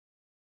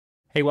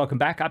Hey, welcome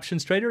back,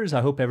 options traders.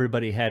 I hope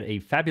everybody had a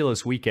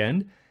fabulous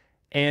weekend.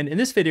 And in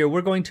this video, we're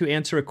going to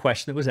answer a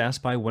question that was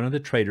asked by one of the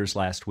traders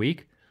last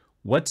week.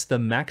 What's the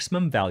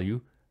maximum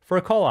value for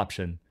a call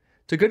option?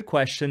 It's a good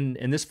question,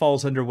 and this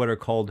falls under what are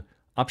called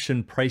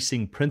option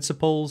pricing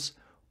principles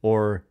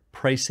or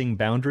pricing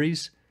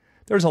boundaries.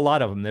 There's a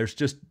lot of them. There's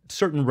just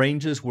certain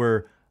ranges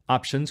where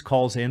options,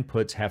 calls, and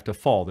puts have to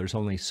fall. There's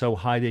only so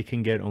high they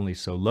can get, only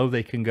so low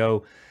they can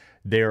go.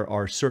 There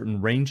are certain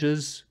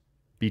ranges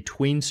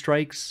between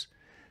strikes.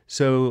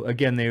 So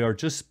again, they are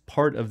just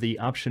part of the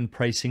option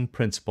pricing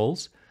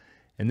principles,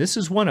 and this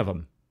is one of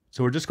them.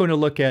 So we're just going to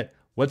look at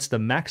what's the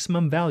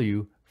maximum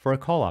value for a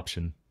call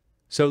option.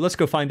 So let's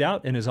go find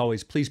out, and as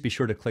always, please be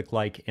sure to click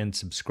like and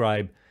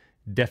subscribe.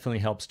 Definitely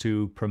helps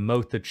to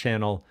promote the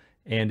channel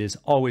and is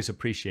always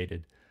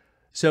appreciated.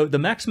 So the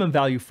maximum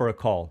value for a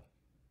call,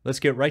 let's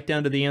get right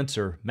down to the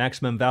answer.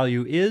 Maximum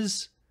value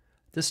is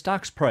the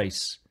stock's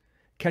price.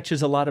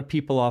 Catches a lot of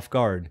people off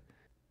guard,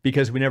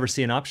 because we never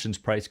see an options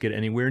price get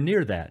anywhere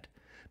near that.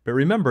 But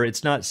remember,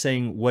 it's not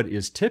saying what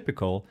is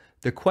typical.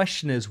 The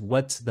question is,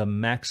 what's the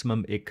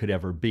maximum it could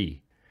ever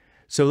be?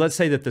 So let's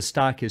say that the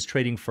stock is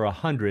trading for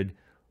 100.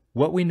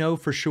 What we know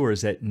for sure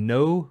is that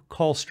no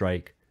call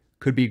strike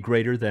could be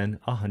greater than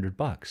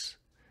 $100.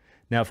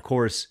 Now, of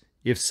course,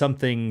 if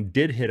something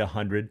did hit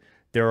 100,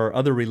 there are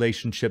other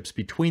relationships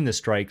between the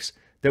strikes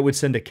that would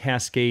send a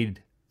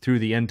cascade through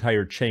the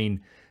entire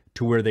chain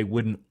to where they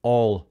wouldn't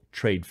all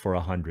trade for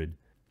 100.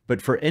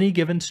 But for any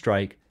given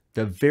strike,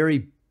 the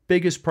very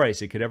biggest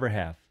price it could ever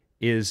have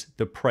is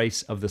the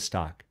price of the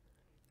stock.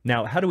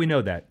 Now, how do we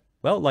know that?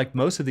 Well, like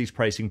most of these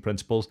pricing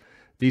principles,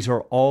 these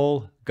are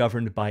all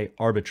governed by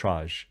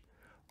arbitrage.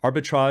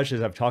 Arbitrage,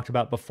 as I've talked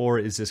about before,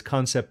 is this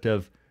concept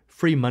of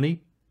free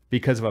money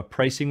because of a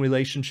pricing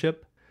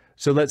relationship.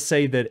 So let's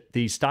say that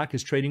the stock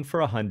is trading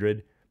for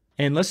 100,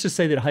 and let's just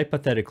say that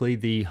hypothetically,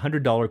 the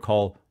 $100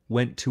 call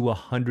went to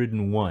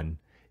 101.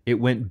 It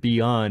went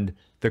beyond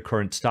the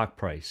current stock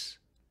price.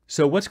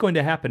 So what's going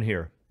to happen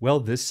here? Well,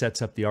 this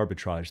sets up the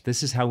arbitrage.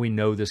 This is how we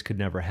know this could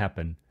never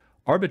happen.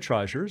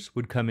 Arbitragers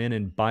would come in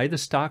and buy the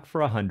stock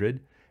for 100,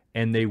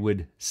 and they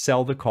would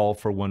sell the call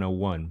for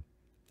 101.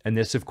 And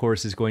this, of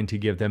course, is going to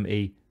give them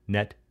a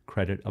net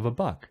credit of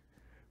 $1,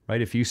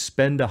 right? If you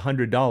spend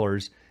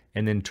 $100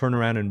 and then turn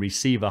around and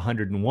receive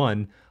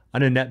 101,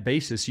 on a net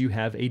basis, you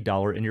have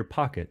 $1 in your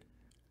pocket.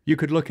 You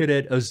could look at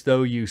it as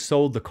though you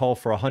sold the call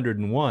for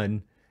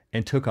 101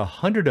 and took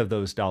 100 of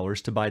those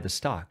dollars to buy the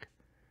stock.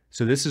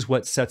 So this is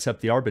what sets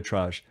up the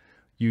arbitrage.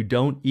 You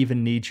don't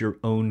even need your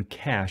own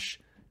cash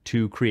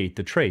to create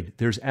the trade.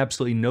 There's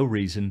absolutely no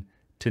reason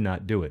to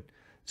not do it.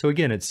 So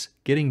again, it's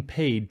getting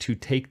paid to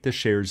take the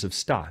shares of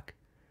stock.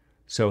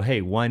 So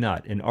hey, why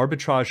not? And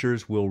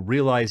arbitragers will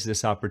realize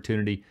this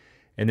opportunity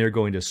and they're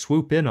going to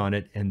swoop in on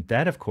it. And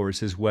that, of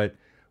course, is what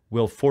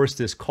will force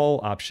this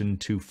call option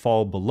to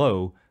fall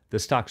below the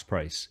stock's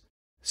price.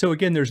 So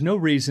again, there's no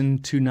reason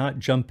to not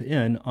jump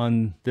in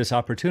on this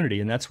opportunity.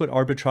 And that's what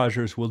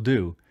arbitragers will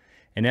do.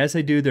 And as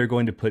they do, they're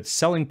going to put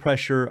selling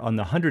pressure on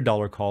the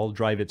 $100 call,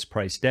 drive its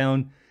price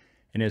down.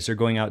 And as they're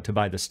going out to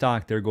buy the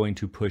stock, they're going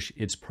to push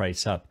its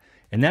price up.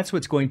 And that's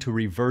what's going to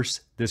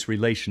reverse this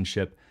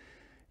relationship.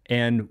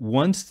 And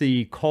once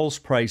the call's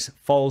price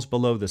falls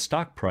below the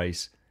stock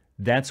price,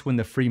 that's when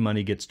the free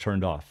money gets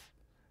turned off.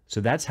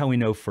 So that's how we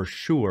know for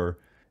sure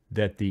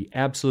that the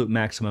absolute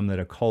maximum that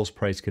a call's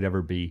price could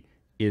ever be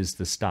is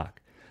the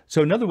stock.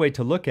 So another way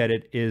to look at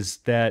it is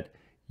that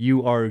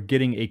you are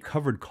getting a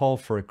covered call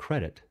for a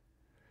credit.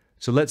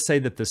 So let's say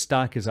that the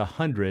stock is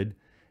 100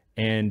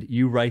 and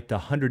you write the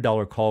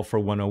 $100 call for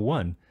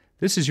 101.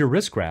 This is your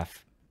risk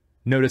graph.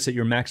 Notice that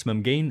your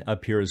maximum gain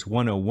up here is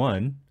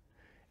 101,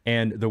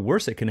 and the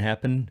worst that can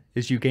happen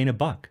is you gain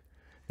 $1.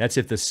 That's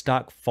if the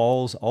stock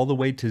falls all the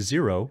way to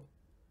 0,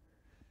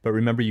 but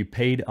remember you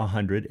paid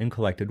 100 and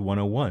collected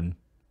 101.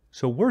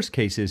 So worst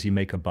case is you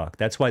make $1.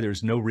 That's why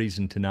there's no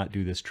reason to not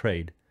do this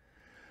trade.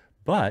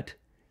 But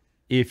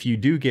if you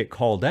do get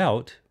called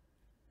out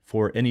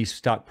for any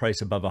stock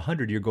price above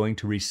 100, you're going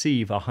to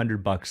receive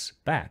 $100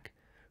 back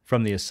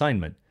from the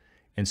assignment.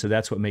 And so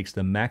that's what makes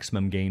the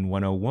maximum gain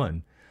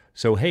 101.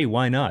 So hey,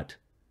 why not?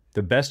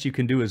 The best you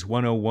can do is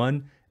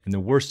 101, and the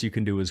worst you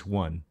can do is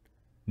 1.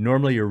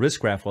 Normally your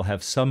risk graph will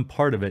have some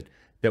part of it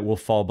that will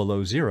fall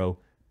below 0,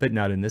 but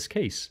not in this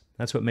case.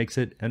 That's what makes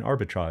it an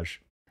arbitrage.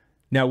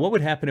 Now, what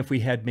would happen if we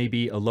had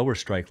maybe a lower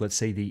strike, let's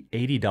say the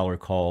 $80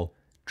 call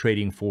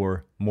trading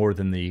for more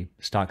than the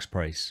stock's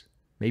price?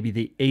 Maybe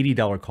the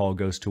 $80 call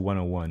goes to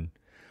 101.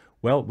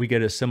 Well, we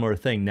get a similar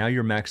thing. Now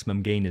your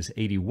maximum gain is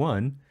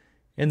 81,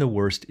 and the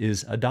worst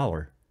is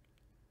 $1.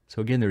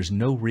 So again, there's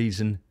no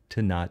reason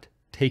to not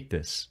take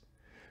this.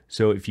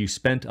 So if you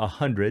spent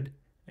 100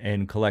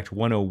 and collect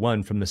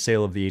 101 from the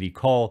sale of the 80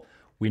 call,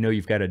 we know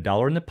you've got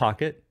 $1 in the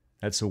pocket.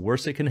 That's the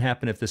worst that can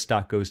happen if the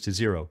stock goes to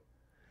 0.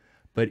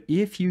 But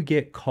if you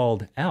get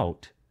called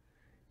out,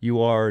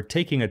 you are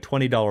taking a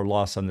 $20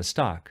 loss on the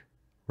stock,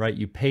 right?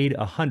 You paid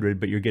 100,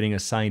 but you're getting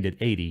assigned at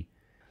 80.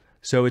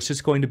 So it's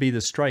just going to be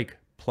the strike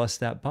plus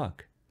that $1.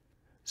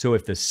 So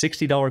if the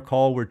 $60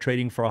 call were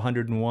trading for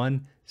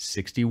 101,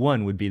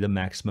 61 would be the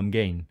maximum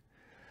gain.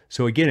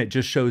 So again, it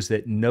just shows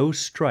that no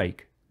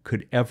strike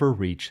could ever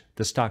reach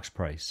the stock's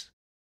price.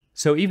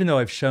 So even though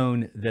I've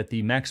shown that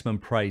the maximum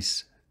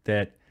price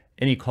that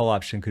any call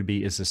option could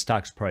be is the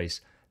stock's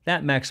price,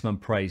 that maximum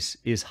price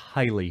is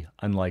highly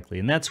unlikely.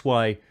 And that's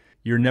why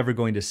you're never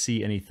going to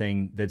see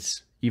anything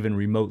that's even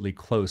remotely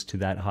close to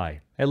that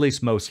high. At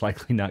least most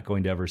likely not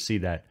going to ever see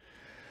that.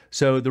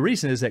 So the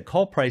reason is that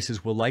call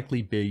prices will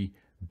likely be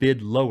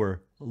bid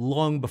lower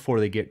long before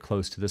they get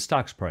close to the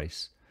stock's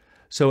price.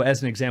 So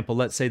as an example,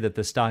 let's say that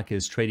the stock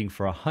is trading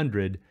for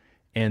 100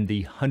 and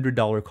the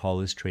 $100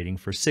 call is trading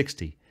for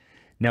 60.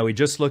 Now we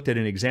just looked at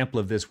an example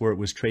of this where it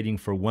was trading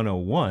for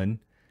 101,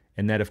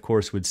 and that of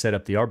course would set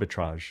up the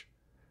arbitrage.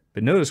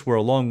 But notice we're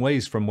a long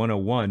ways from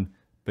 101,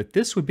 but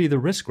this would be the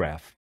risk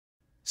graph.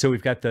 So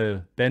we've got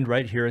the bend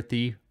right here at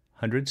the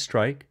 100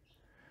 strike,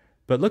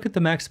 but look at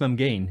the maximum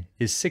gain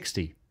is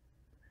 60.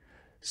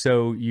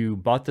 So you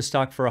bought the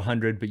stock for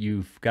 100, but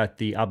you've got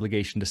the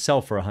obligation to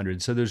sell for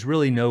 100. So there's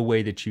really no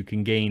way that you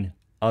can gain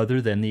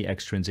other than the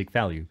extrinsic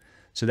value.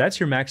 So that's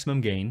your maximum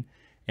gain.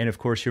 And of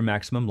course, your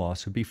maximum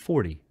loss would be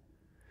 40.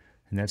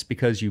 And that's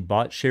because you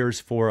bought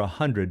shares for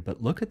 100,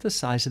 but look at the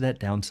size of that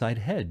downside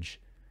hedge.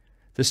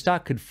 The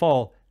stock could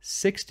fall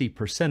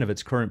 60% of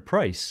its current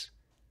price,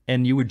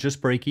 and you would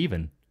just break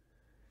even.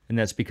 And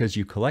that's because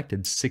you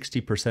collected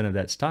 60% of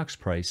that stock's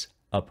price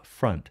up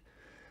front.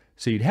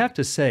 So you'd have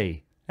to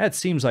say, that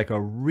seems like a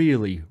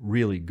really,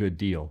 really good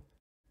deal.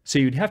 So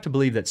you'd have to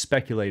believe that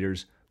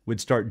speculators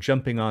would start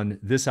jumping on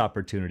this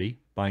opportunity,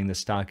 buying the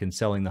stock and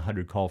selling the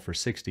 100 call for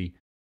 60,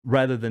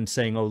 rather than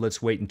saying, oh,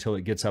 let's wait until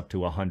it gets up to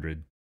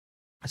 100.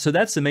 So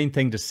that's the main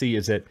thing to see,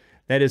 is that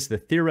that is the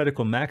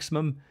theoretical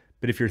maximum.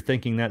 But if you're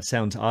thinking that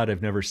sounds odd,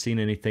 I've never seen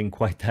anything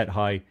quite that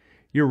high,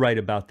 you're right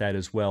about that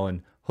as well.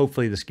 And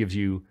hopefully this gives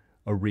you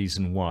a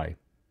reason why.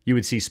 You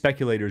would see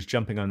speculators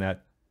jumping on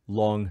that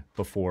long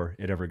before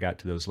it ever got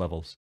to those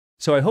levels.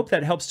 So I hope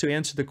that helps to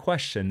answer the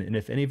question. And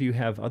if any of you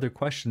have other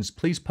questions,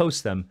 please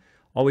post them.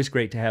 Always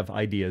great to have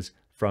ideas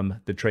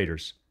from the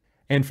traders.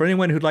 And for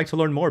anyone who'd like to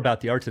learn more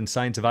about the art and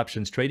science of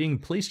options trading,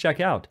 please check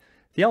out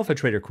the Alpha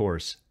Trader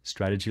course,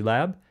 Strategy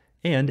Lab,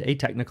 and a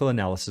technical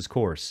analysis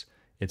course.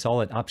 It's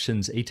all at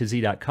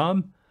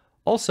optionsatoz.com.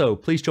 Also,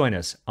 please join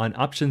us on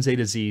Options A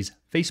to Z's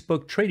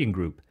Facebook trading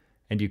group,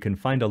 and you can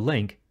find a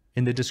link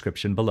in the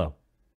description below.